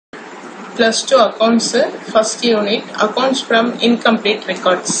Plus 2 accounts, first unit, accounts from incomplete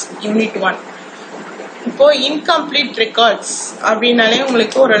records, unit 1. இப்போ incomplete records அப்படினாலே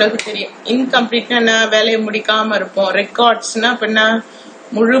உங்களுக்கு ஓரளவுக்கு தெரியும். Incomplete என்ன வேலையை முடிக்காம இருப்போம். Recordsனா என்ன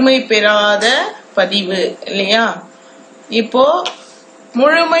முழுமை பெறாத பதிவு இல்லையா? இப்போ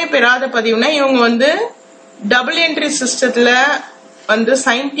முழுமை பெறாத பதிவுனா இவங்க டபுள் என்ட்ரி சிஸ்டத்துல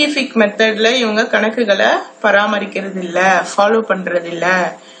சயின்டிபிக் மெத்தட்ல இவங்க கணக்குகளை பராமரிக்கிறது இல்ல, ஃபாலோ பண்றது இல்ல.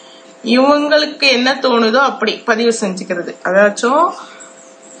 இவங்களுக்கு என்ன தோணுதோ அப்படி பதிவு செஞ்சுக்கிறது. அதாச்சும்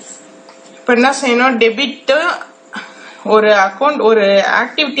இப்ப என்ன செய்யணும், டெபிட் ஒரு அக்கௌண்ட் ஒரு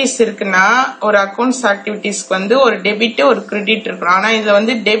ஆக்டிவிட்டிஸ் இருக்குன்னா ஒரு அக்கௌண்ட்ஸ் ஆக்டிவிட்டிஸ்க்கு ஒரு டெபிட் ஒரு கிரெடிட் இருக்கணும். ஆனா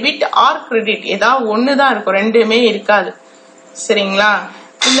இதுல டெபிட் ஆர் கிரெடிட் ஏதாவது ஒண்ணுதான் இருக்கும், ரெண்டுமே இருக்காது. சரிங்களா?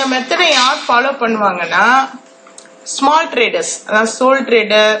 இந்த மெத்தடை யார் ஃபாலோ பண்ணுவாங்கன்னா ஸ்மால் ட்ரேடர்ஸ், அதாவது சோல்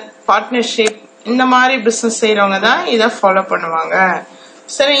ட்ரேடர், பார்ட்னர்ஷிப் இந்த மாதிரி பிசினஸ் செய்யறவங்க தான் இதை ஃபாலோ பண்ணுவாங்க.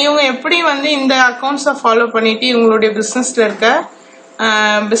 சரி, இவங்க எப்படி இந்த அக்கௌண்ட்ஸை ஃபாலோ பண்ணிட்டு இவங்களுடைய பிசினஸ்ல இருக்க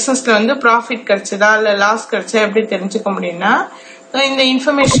பிசினஸ்ல ப்ராஃபிட் கிடைச்சதா இல்ல லாஸ் கிடைச்சா எப்படி தெரிஞ்சுக்க முடியும்னா இந்த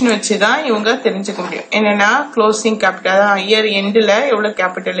இன்ஃபர்மேஷன் வச்சுதான் இவங்க தெரிஞ்சுக்க முடியும். என்னன்னா க்ளோசிங் கேபிட்டல், இயர் எண்ட்ல எவ்வளவு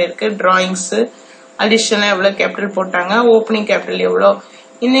கேபிட்டல் இருக்கு, டிராயிங்ஸ் அடிஷனலா எவ்வளவு கேபிட்டல் போட்டாங்க, ஓப்பனிங் கேபிட்டல் எவ்வளவு,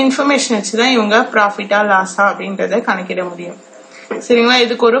 இந்த இன்ஃபர்மேஷன் வச்சுதான் இவங்க ப்ராஃபிட்டா லாஸா அப்படின்றத கணக்கிட முடியும். சரிங்களா?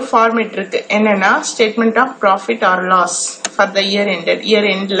 இதுக்கு ஒரு ஃபார்மேட் இருக்கு. என்னன்னா statement of profit R loss for the year ended. Year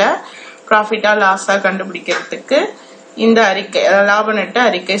எண்ட்ல ப்ராஃபிட்டா லாஸா கண்டுபிடிக்கிறதுக்கு இந்த அறிக்கை, லாப நட்ட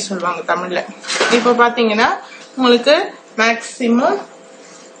அறிக்கை சொல்லுவாங்க தமிழ்ல. இப்ப பாத்தீங்கன்னா உங்களுக்கு மேக்சிமம்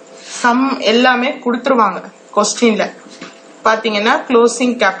சம் எல்லாமே கொடுத்துருவாங்க. கொஸ்டின்ல பாத்தீங்கன்னா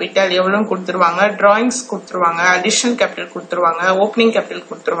க்ளோசிங் கேபிட்டல் எவ்வளவு கொடுத்துருவாங்க, டிராயிங்ஸ் கொடுத்துருவாங்க, அடிஷனல் கேபிட்டல் கொடுத்துருவாங்க, ஓப்பனிங் கேபிட்டல்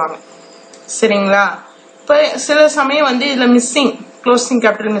கொடுத்துருவாங்க. சரிங்களா? இப்ப சில சமயம் இதுல மிஸ்ஸிங், க்ளோசிங்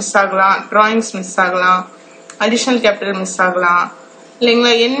கேபிட்டல் மிஸ் ஆகலாம், டிராயிங்ஸ் மிஸ் ஆகலாம், அடிஷனல் கேபிட்டல் மிஸ் ஆகலாம்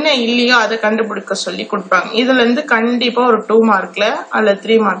இல்லைங்களா? என்ன இல்லையோ அதை கண்டுபிடிக்க சொல்லி கொடுப்பாங்க. இதுல இருந்து கண்டிப்பா ஒரு 2 மார்க்ல அல்ல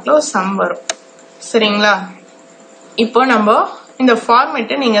 3 மார்க்ல ஒரு சம் வரும். சரிங்களா? இப்போ நம்ம இந்த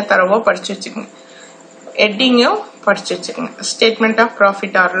ஃபார்மேட்டை நீங்க தரவா படிச்சு வச்சுக்கோங்க. ஹெட்டிங்கும் படிச்சு வச்சுக்கோங்க. Statement of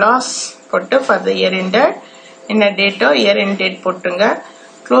profit R loss போட்டு ஃபார் த இயர் எண்டட், என்ன டேட்டோ இயர் எண்ட் டேட் போட்டுங்க.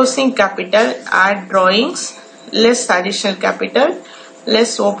 Closing capital, add drawings, less additional capital,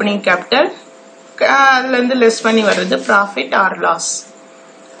 less opening capital, அதுல இருந்து லெஸ் பண்ணி வர்றது ப்ராஃபிட் ஆர் லாஸ்.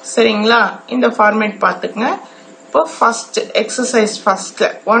 சரிங்களா? இந்த ஃபார்மேட் பாத்துக்கங்க. இப்போ ஃபர்ஸ்ட் எக்ஸசைஸ் ஃபர்ஸ்ட்ல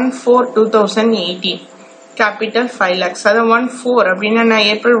 1/4/2018 கேபிட்டல் 5 lakhs. அதாவது 1/4 அப்படின்னா நான்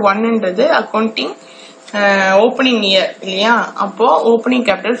April 1ன்றது அக்கௌண்டிங் ஓப்பனிங் இயர் இல்லையா? அப்போ opening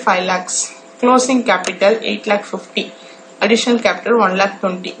capital 5 lakhs, closing capital 8,50,000, additional capital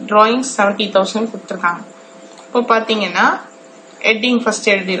 1,20,000, drawing 70,000 கொடுத்துருக்காங்க. இப்போ பாத்தீங்கன்னா heading first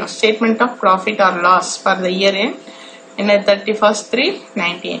எழுதிடும். Statement of profit R loss for the year end என்ன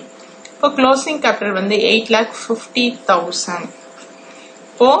 31/3/19. இப்போ க்ளோசிங் கேபிட்டல் 8,50,000.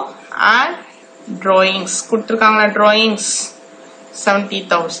 இப்போ ஆட் டிராயிங்ஸ் கொடுத்துருக்காங்களா, டிராயிங்ஸ்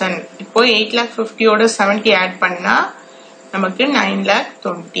 70,000. இப்போ 8,50,000 70 ஆட் பண்ணா நமக்கு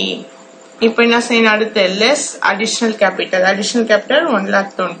 9,20,000. இப்போ என்ன செய்யணும், அடுத்து less additional capital, additional capital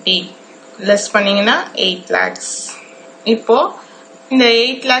 1,20,000 less பண்ணீங்கன்னா 8 lakhs. இப்போ இந்த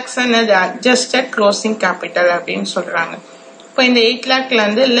 8 lakhs என்னது அட்ஜஸ்டட் க்ளோசிங் கேபிட்டல் அப்படின்னு சொல்றாங்க. இப்போ இந்த 8 lakhல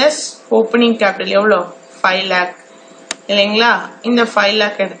இருந்து லெஸ் ஓப்பனிங் கேபிட்டல் எவ்வளோ 5 lakh இல்லைங்களா? இந்த 5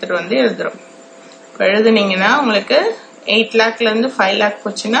 lakh எடுத்துட்டு எழுதுறோம். இப்போ எழுதுனீங்கன்னா உங்களுக்கு 8 lakhல இருந்து 5 lakh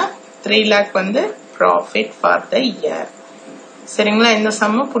போச்சுன்னா 3 lakh profit for the year. சரிங்களா? இந்த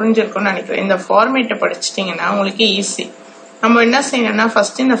சம்ம புரிஞ்சிருக்கும்னு நினைக்கிறேன். இந்த ஃபார்மேட்டை படிச்சிட்டீங்கன்னா உங்களுக்கு ஈஸி. நம்ம என்ன செய்யணும்னா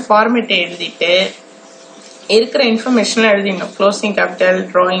ஃபர்ஸ்ட் இந்த ஃபார்மேட்டை எழுதிட்டு இருக்கிற information எழுதிடணும். Closing capital,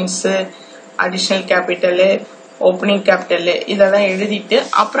 drawings, additional capital, opening capital இதெல்லாம் எழுதிட்டு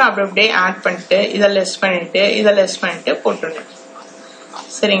அப்புறம் அப்படியே ஆட் பண்ணிட்டு இதை லெஸ் பண்ணிட்டு போட்டுடணும்.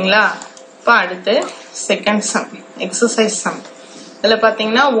 சரிங்களா? இப்போ அடுத்து செகண்ட் சம், எக்ஸசைஸ் சம். இதுல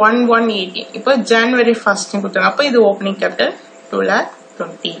பாத்தீங்கன்னா 1/1/18. இப்போ January 1st கொடுத்துருங்க. அப்போ இது ஓப்பனிங் கேபிட்டல்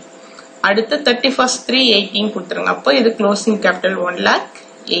 2,20,000. அடுத்து 31/3/18 கொடுத்துருங்க. அப்போ இது க்ளோசிங் கேபிட்டல்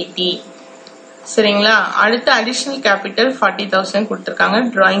 1,80,000. சரிங்களா? அடுத்து அடிஷனல் கேபிட்டல் 40,000 கொடுத்துருக்காங்க,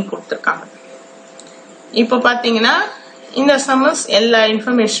 டிராயிங் கொடுத்துருக்காங்க. இப்போ பாத்தீங்கன்னா இந்த சம்மஸ் எல்லா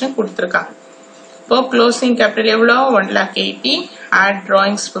இன்ஃபர்மேஷனும் கொடுத்துருக்காங்க. இப்போ க்ளோசிங் கேபிட்டல் எவ்வளோ 1,80,000, add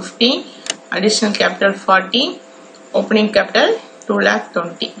drawings 50, additional capital 40, opening capital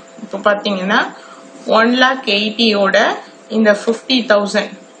 2,20,000. இப்போ பாத்தீங்கன்னா 1,80,000ோட இந்த 50,000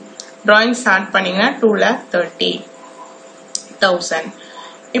 டிராயிங்ஸ் ஆட் பண்ணீங்கன்னா 2,30,000.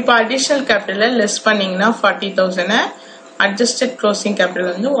 இப்போ அடிஷனல் கேபிட்டல் லெஸ் பண்ணீங்கன்னா 40,000, அட்ஜஸ்டட் க்ளோசிங் கேபிட்டல்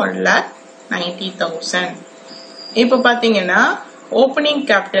 1,90,000. இப்போ பாத்தீங்கன்னா ஓப்பனிங்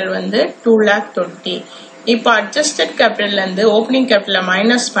கேபிட்டல் வந்து 2,20,000. இப்போ அட்ஜஸ்டட் கேபிட்டல்ல இருந்து ஓப்பனிங் கேபிட்டலை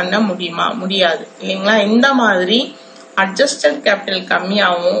மைனஸ் பண்ண முடியுமா? முடியாது இல்லைங்களா? இந்த மாதிரி அட்ஜஸ்டட் கேபிட்டல்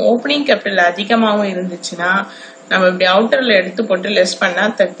கம்மியாகவும் ஓப்பனிங் கேபிட்டல் அதிகமாகவும் இருந்துச்சுன்னா நம்ம இப்படி அவுட்டர்ல எடுத்து போட்டு லெஸ் பண்ணா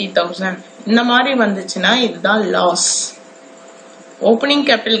 30,000. இந்த மாதிரி வந்துச்சுன்னா இதுதான் லாஸ். ஓப்பனிங்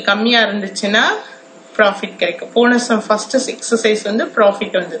கேபிட்டல் கம்மியா இருந்துச்சுன்னா ப்ராஃபிட் கிடைக்கும். போன சம் ஃபர்ஸ்ட் எக்ஸசைஸ் வந்து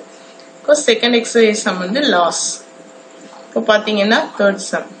ப்ராஃபிட் வந்து, செகண்ட் எக்ஸசைஸ் சம் வந்து லாஸ். இப்போ பாத்தீங்கன்னா தேர்ட்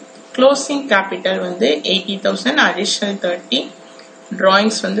சம் க்ளோசிங் கேபிட்டல் வந்து 80,000 அடிஷனல் 30,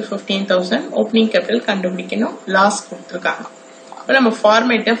 டிராயிங்ஸ் வந்து 15,000, ஓப்பனிங் கேபிட்டல் கண்டுபிடிக்கணும், லாஸ் கொடுத்துருக்காங்க. இப்போ நம்ம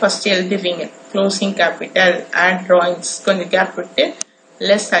ஃபார்மேட்டை first எழுதிடுவீங்க. Closing capital add drawings கொஞ்சம் கேப் விட்டு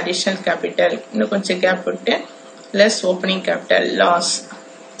லெஸ் அடிஷனல் கேபிட்டல், இன்னும் கொஞ்சம் கேப் விட்டு லெஸ் ஓப்பனிங் கேபிட்டல், லாஸ்.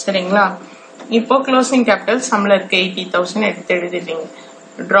 சரிங்களா? இப்போ க்ளோசிங் கேபிட்டல் சம்ல இருக்க 80,000 எடுத்து எழுதிடுவீங்க,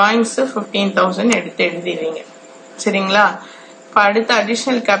 டிராயிங்ஸ் 15,000 எடுத்து எழுதிடுவீங்க. சரிங்களா? இப்போ அடுத்த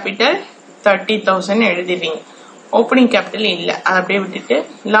அடிஷனல் கேபிட்டல் 30,000 எழுதிடுவீங்க. ஓப்பனிங் கேபிட்டல் இல்லை, அதை அப்படியே விட்டுட்டு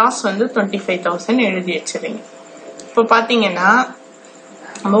லாஸ் வந்து 25,000 எழுதி வச்சிருவீங்க. இப்போ பாத்தீங்கன்னா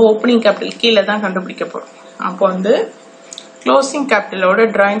நம்ம ஓப்பனிங் கேபிட்டல் கீழே தான் கண்டுபிடிக்க போறோம். அப்போ வந்து க்ளோசிங் கேபிட்டலோட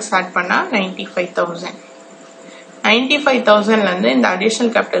டிராயிங்ஸ் ஆட் பண்ணா 95,000. 95,000ல இருந்து இந்த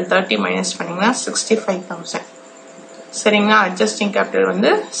அடிஷனல் கேபிட்டல் 30 மைனஸ் பண்ணீங்கன்னா 65,000. சரிங்களா? அட்ஜஸ்டிங் கேபிட்டல் வந்து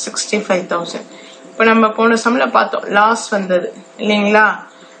 65,000. இப்போ நம்ம போன சம்ல பார்த்தோம் லாஸ் வந்தது இல்லைங்களா?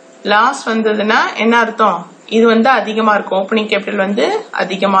 லாஸ் வந்ததுன்னா என்ன அர்த்தம்? இது வந்து அதிகமா இருக்கும், ஓப்பனிங் கேபிட்டல் வந்து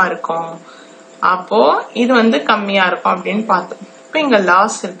அதிகமா இருக்கும், அப்போ இது வந்து கம்மியா இருக்கும் அப்படின்னு பார்த்தோம். இப்போ இங்க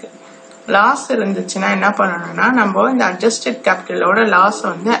லாஸ் இருக்கு. லாஸ் இருந்துச்சுன்னா என்ன பண்ணணும்னா நம்ம இந்த அட்ஜஸ்டட் கேபிட்டலோட லாஸ்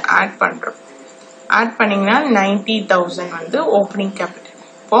வந்து ஆட் பண்றோம். ஆட் பண்ணீங்கன்னா 90,000 வந்து ஓப்பனிங் கேபிட்டல்.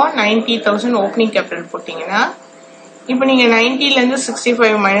 இப்போ 90,000 ஓப்பனிங் கேபிட்டல் போட்டீங்கன்னா இப்போ நீங்க 90ல இருந்து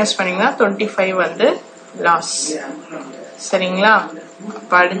 65 மைனஸ் பண்ணீங்கன்னா 25 வந்து லாஸ். சரிங்களா?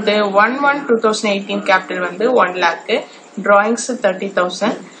 இப்போ அடுத்து 1/1/2018 கேபிட்டல் வந்து 1 lakh, drawings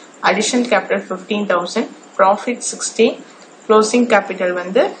 30,000, additional capital 15,000, profit 60, closing capital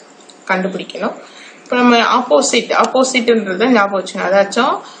வந்து கண்டுபிடிக்கணும். இப்போ நம்ம ஆப்போசிட்ன்றத ஞாபகம் வச்சுக்கணும்.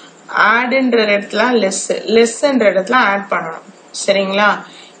 அதாச்சும் ஆட்ன்ற இடத்துல லெஸ்ன்ற இடத்துல ஆட் பண்ணணும். சரிங்களா?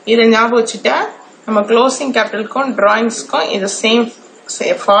 இதை ஞாபகம் வச்சுட்டா நம்ம க்ளோசிங் கேபிட்டலுக்கும் டிராயிங்ஸ்க்கும் இது சேம்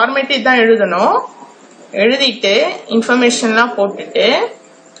ஃபார்மேட்டே தான் எழுதணும். எழுதிட்டு இன்ஃபர்மேஷன்லாம் போட்டுட்டு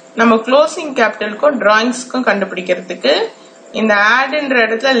நம்ம க்ளோசிங் கேபிட்டலுக்கும் டிராயிங்ஸ்க்கும் கண்டுபிடிக்கிறதுக்கு இந்த ஆட்ன்ற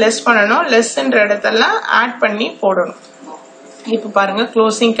இடத்துல லெஸ் பண்ணணும், லெஸ்ன்ற இடத்துல ஆட் பண்ணி போடணும். இப்போ பாருங்க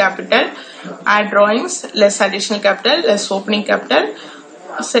closing capital add drawings less additional capital less opening capital,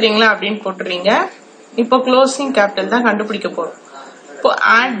 சரிங்களா அப்படின்னு போட்டுறீங்க. இப்போ க்ளோசிங் கேபிட்டல் தான் கண்டுபிடிக்க போறோம். இப்போ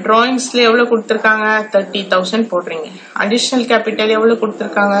ஆட் டிராயிங்ஸ்ல எவ்வளவு கொடுத்திருக்காங்க? 30,000 போடுறீங்க. அடிஷனல் கேபிட்டல் எவ்வளவு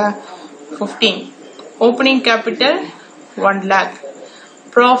கொடுத்திருக்காங்க? 15. Opening capital 1 lakh,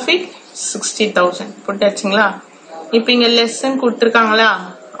 profit 60,000 போட்டாச்சுங்களா? இப்போ இங்க லெஸ்ஸன் கொடுத்திருக்காங்களா?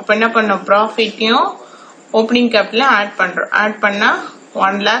 அப்ப என்ன பண்ணோம்? ப்ராஃபிட்டையும் ஓப்பனிங் கேபிட்டல் ஆட் பண்றோம். ஆட் பண்ணா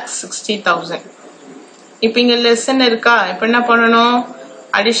 1,60,000. இப்போ இங்க லெஸ்ஸன் இருக்கா? இப்போ என்ன பண்ணணும்?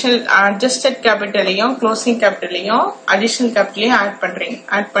 Additional adjusted கேபிட்டலையும் closing கேபிட்டலையும் additional கேபிட்டலையும் add பண்றீங்க.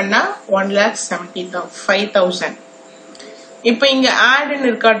 ஆட் பண்ணா 1,75,000. இப்போ இங்க ஆட்னு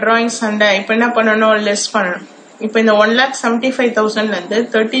இருக்கா டிராயிங் சண்டை? இப்போ என்ன பண்ணணும்? லெஸ் பண்ணணும். இப்போ இந்த 1,75,000ல இருந்து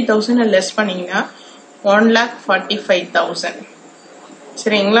 30,000 லெஸ் பண்ணீங்கன்னா 1,45,000.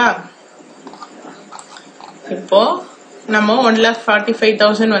 சரிங்களா? இப்போ நம்ம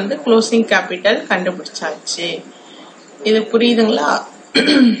 1,45,000 வந்து க்ளோசிங் கேபிட்டல் கண்டுபிடிச்சாச்சு. இது புரியுதுங்களா?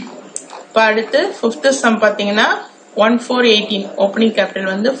 இப்போ அடுத்து ஃபிஃப்த் சம் பாத்தீங்கன்னா 1,418 ஓப்பனிங் கேபிட்டல்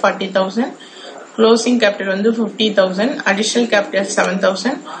வந்து 40,000, க்ளோசிங் கேபிட்டல் வந்து 50,000, அடிஷனல் கேபிட்டல்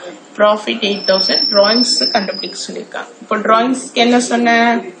 7,000, ப்ராஃபிட் 8,000, டிராயிங்ஸ் கண்டுபிடிக்க சொல்லியிருக்காங்க. இப்போ டிராயிங்ஸ்க்கு என்ன சொன்ன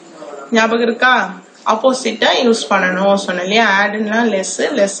ஞாபகம் இருக்கா? ஆப்போசிட்டா யூஸ் பண்ணணும் சொன்னேன் இல்லையா? ஆடுனா லெஸ்,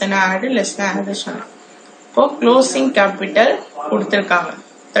 லெஸ்னா ஆடு, லெஸ்னா ஆடு சொன்னேன். இப்போ க்ளோசிங் கேபிட்டல் கொடுத்திருக்காங்க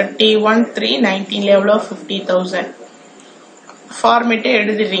 31,319 எவ்வளோ? 50,000. ஃபார்மேட்டை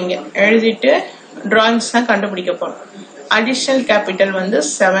எழுதிடுறீங்க. எழுதிட்டு டிராயிங்ஸ் தான் கண்டுபிடிக்க போறோம். அடிஷனல் கேபிட்டல் வந்து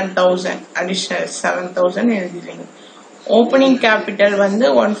 7,000, அடிஷனல் 7,000 எழுதிடுறீங்க. ஓப்பனிங் கேபிட்டல் வந்து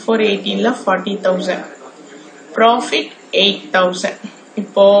 1,418ல 40,000, ப்ராஃபிட் 8,000.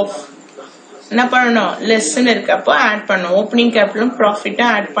 இப்போ என்ன பண்ணணும்? லெஸ்ன்னு இருக்கப்போ ஆட் பண்ணணும். ஓப்பனிங் கேபிட்டலும்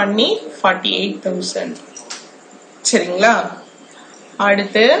ப்ராஃபிட்டும் ஆட் பண்ணி 48,000. சரிங்களா?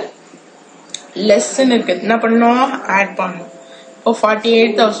 அடுத்து லெஸ்ன்னு இருக்கு, என்ன பண்ணணும்? ஆட் பண்ணணும். இப்போ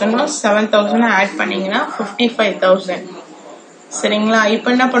 48,000 7,000 ஆட் பண்ணீங்கன்னா 55,000. சரிங்களா? இப்போ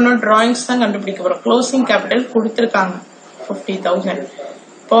என்ன பண்ணணும்? டிராயிங்ஸ் தான் கண்டுபிடிக்க போறோம். க்ளோசிங் கேபிட்டல் கொடுத்துருக்காங்க 50,000.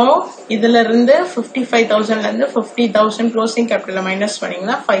 இப்போ இதுல இருந்து 55,000ல இருந்து 50,000 க்ளோசிங் கேபிட்டல் மைனஸ்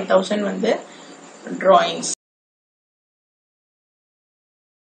பண்ணீங்கன்னா 5,000 வந்து டிராயிங்ஸ்.